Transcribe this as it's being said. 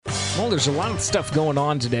Well, there's a lot of stuff going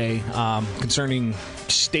on today concerning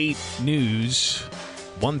state news.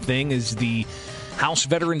 One thing is the House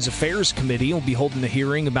Veterans Affairs Committee will be holding a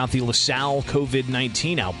hearing about the LaSalle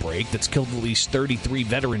COVID-19 outbreak that's killed at least 33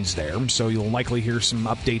 veterans there, so you'll likely hear some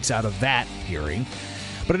updates out of that hearing.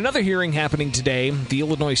 But another hearing happening today, the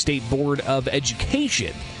Illinois State Board of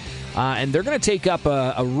Education, and they're going to take up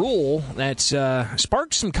a rule that's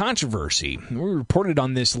sparked some controversy. We reported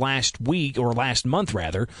on this last month,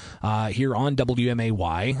 here on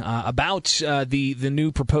WMAY about the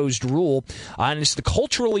new proposed rule, and it's the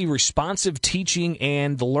culturally responsive teaching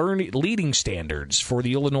and the leading standards for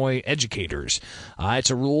the Illinois educators. It's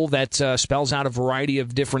a rule that spells out a variety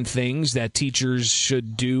of different things that teachers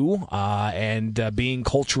should do, and being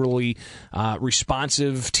culturally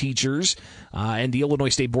responsive teachers. And the Illinois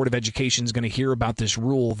State Board of Education is going to hear about this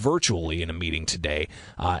rule virtually in a meeting today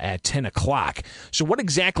at 10 o'clock. So what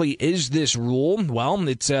exactly is this rule? Well,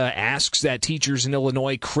 it asks that teachers in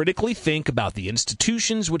Illinois critically think about the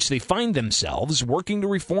institutions which they find themselves, working to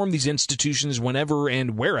reform these institutions whenever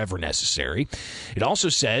and wherever necessary. It also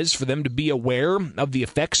says for them to be aware of the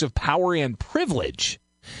effects of power and privilege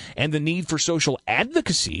and the need for social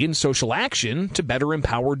advocacy and social action to better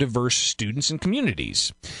empower diverse students and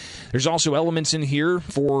communities. There's also elements in here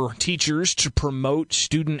for teachers to promote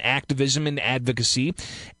student activism and advocacy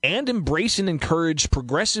and embrace and encourage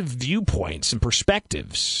progressive viewpoints and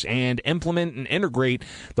perspectives and implement and integrate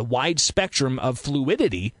the wide spectrum of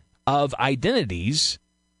fluidity of identities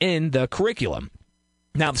in the curriculum.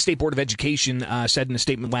 Now, the State Board of Education said in a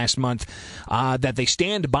statement last month that they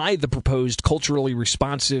stand by the proposed culturally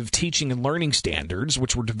responsive teaching and learning standards,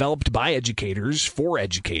 which were developed by educators for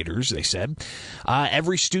educators, they said.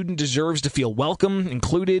 Every student deserves to feel welcome,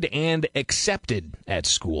 included, and accepted at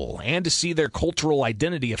school, and to see their cultural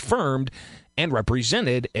identity affirmed and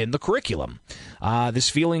represented in the curriculum. This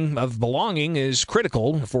feeling of belonging is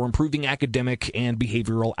critical for improving academic and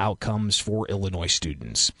behavioral outcomes for Illinois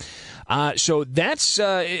students. So that's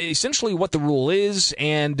essentially what the rule is,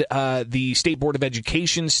 and the State Board of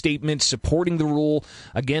Education statement supporting the rule.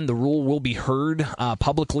 Again, the rule will be heard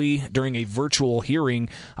publicly during a virtual hearing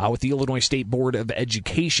with the Illinois State Board of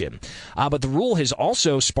Education. But the rule has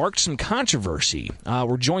also sparked some controversy.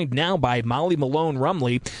 We're joined now by Molly Malone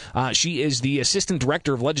Rumley. She is the Assistant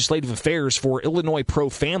Director of Legislative Affairs for Illinois Pro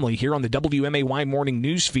Family here on the WMAY Morning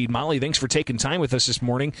News Feed. Molly, thanks for taking time with us this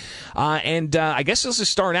morning. And I guess let's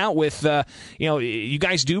just start out with, you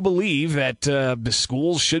guys do believe that the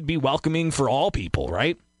schools should be welcoming for all people,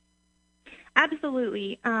 right?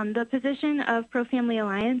 Absolutely. The position of Pro Family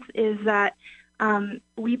Alliance is that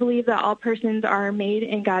we believe that all persons are made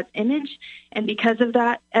in God's image, and because of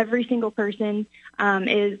that, every single person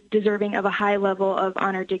is deserving of a high level of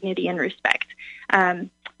honor, dignity, and respect.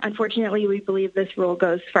 Unfortunately, we believe this rule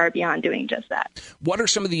goes far beyond doing just that. What are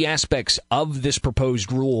some of the aspects of this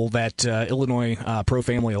proposed rule that Illinois Pro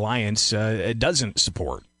Family Alliance doesn't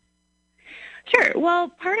support? Sure. Well,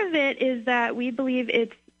 part of it is that we believe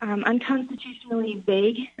it's unconstitutionally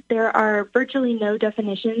vague. There are virtually no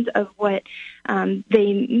definitions of what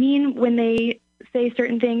they mean when they say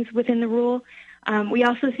certain things within the rule. We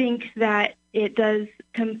also think that it does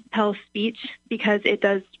compel speech because it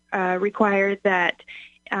does require that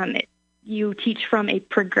you teach from a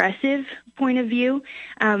progressive point of view,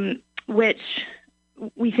 which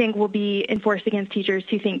we think will be enforced against teachers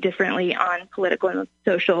who think differently on political and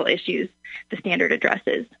social issues the standard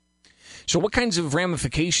addresses. So what kinds of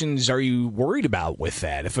ramifications are you worried about with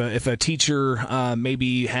that? If a teacher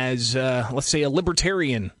maybe has, let's say, a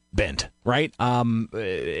libertarian bent, right?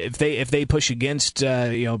 If they push against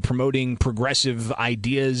promoting progressive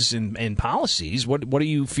ideas and policies, what do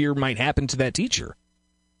you fear might happen to that teacher?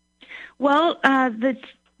 Well,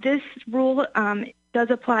 this rule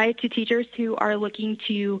does apply to teachers who are looking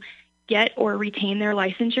to get or retain their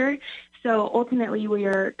licensure. So ultimately, we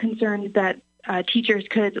are concerned that teachers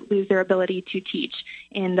could lose their ability to teach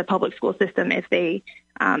in the public school system if they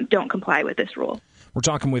don't comply with this rule. We're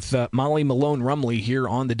talking with Molly Malone Rumley here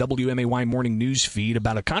on the WMAY Morning News Feed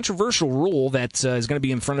about a controversial rule that is going to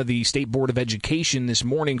be in front of the State Board of Education this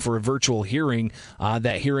morning for a virtual hearing.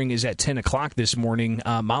 That hearing is at 10 o'clock this morning.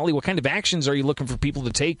 Molly, what kind of actions are you looking for people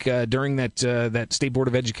to take during that State Board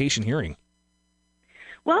of Education hearing?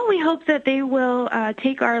 Well, we hope that they will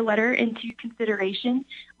take our letter into consideration.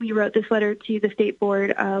 We wrote this letter to the State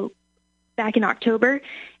Board back in October,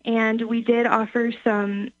 and we did offer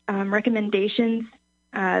some recommendations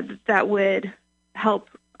that would help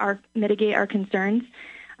mitigate our concerns.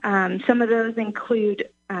 Some of those include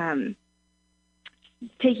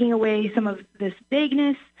taking away some of this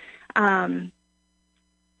vagueness.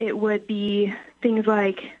 It would be things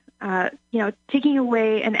like taking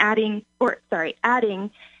away and adding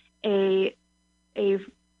a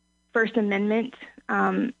First Amendment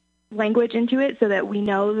language into it so that we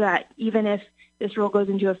know that even if this rule goes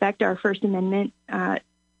into effect, our First Amendment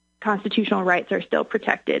constitutional rights are still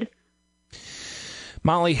protected.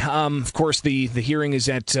 Molly, of course, the hearing is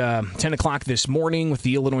at 10 o'clock this morning with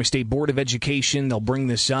the Illinois State Board of Education. They'll bring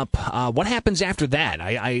this up. What happens after that?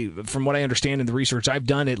 From what I understand in the research I've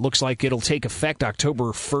done, it looks like it'll take effect October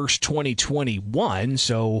 1st, 2021,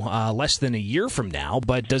 so less than a year from now.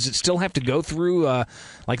 But does it still have to go through,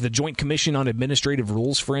 like the Joint Commission on Administrative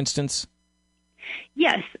Rules, for instance?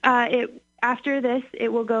 Yes. After this,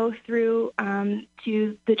 it will go through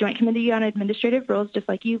to the Joint Committee on Administrative Rules, just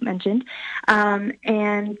like you mentioned,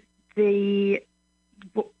 and the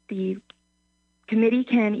committee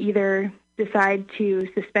can either decide to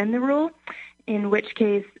suspend the rule, in which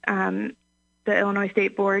case the Illinois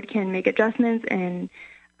State Board can make adjustments and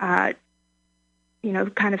kind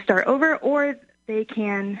of start over, or they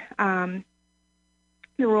can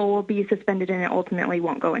the rule will be suspended and it ultimately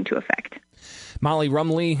won't go into effect. Molly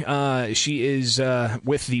Rumley, she is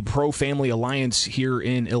with the Pro-Family Alliance here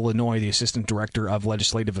in Illinois, the Assistant Director of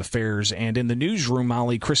Legislative Affairs. And in the newsroom,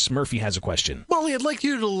 Molly, Chris Murphy has a question. Molly, I'd like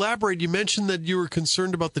you to elaborate. You mentioned that you were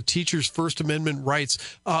concerned about the teachers' First Amendment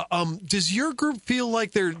rights. Does your group feel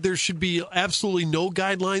like there should be absolutely no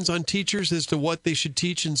guidelines on teachers as to what they should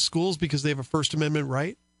teach in schools because they have a First Amendment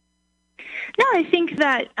right? No, I think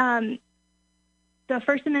that the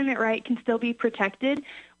First Amendment right can still be protected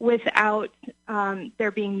without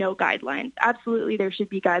there being no guidelines. Absolutely, there should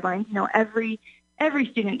be guidelines. Every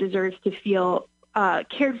student deserves to feel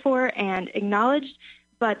cared for and acknowledged,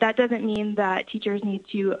 but that doesn't mean that teachers need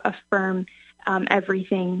to affirm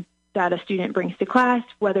everything that a student brings to class,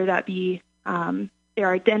 whether that be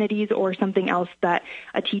their identities or something else that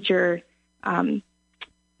a teacher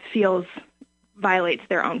feels violates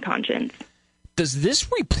their own conscience. Does this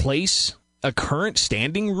replace a current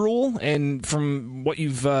standing rule? And from what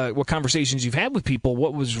what conversations you've had with people,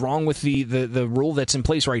 what was wrong with the rule that's in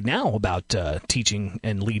place right now about teaching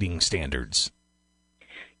and leading standards?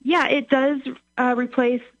 Yeah, it does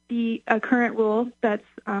replace the current rule that's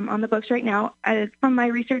on the books right now. From my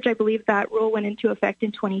research, I believe that rule went into effect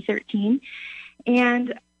in 2013.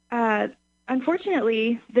 And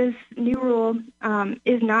unfortunately, this new rule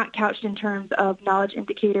is not couched in terms of knowledge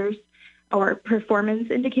indicators or performance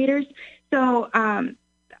indicators. So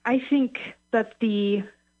I think that the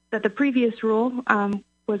previous rule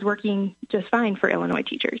was working just fine for Illinois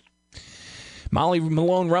teachers. Molly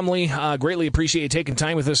Malone Rumley, greatly appreciate you taking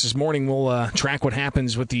time with us this morning. We'll track what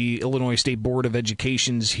happens with the Illinois State Board of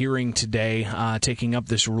Education's hearing today, taking up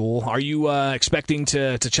this rule. Are you expecting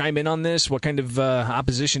to chime in on this? What kind of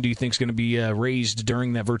opposition do you think is going to be raised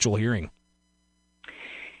during that virtual hearing?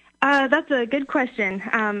 That's a good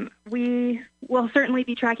question. We will certainly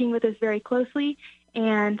be tracking with this very closely,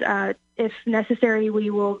 and if necessary, we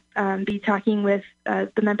will be talking with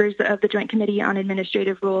the members of the Joint Committee on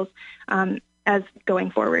Administrative Rules as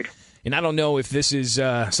going forward. And I don't know if this is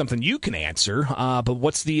something you can answer, but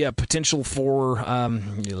what's the potential for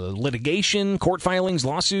litigation, court filings,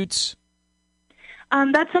 lawsuits?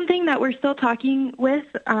 That's something that we're still talking with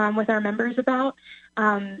our members about.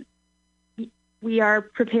 We are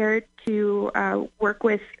prepared to work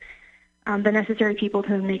with the necessary people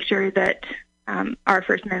to make sure that our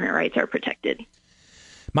First Amendment rights are protected.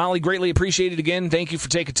 Molly, greatly appreciated again. Thank you for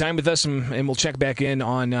taking time with us, and we'll check back in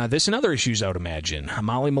on this and other issues, I would imagine.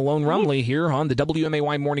 Molly Malone Rumley here on the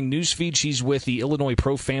WMAY Morning News Feed. She's with the Illinois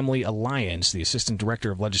Pro-Family Alliance, the Assistant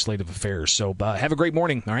Director of Legislative Affairs. So have a great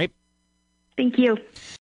morning, all right? Thank you.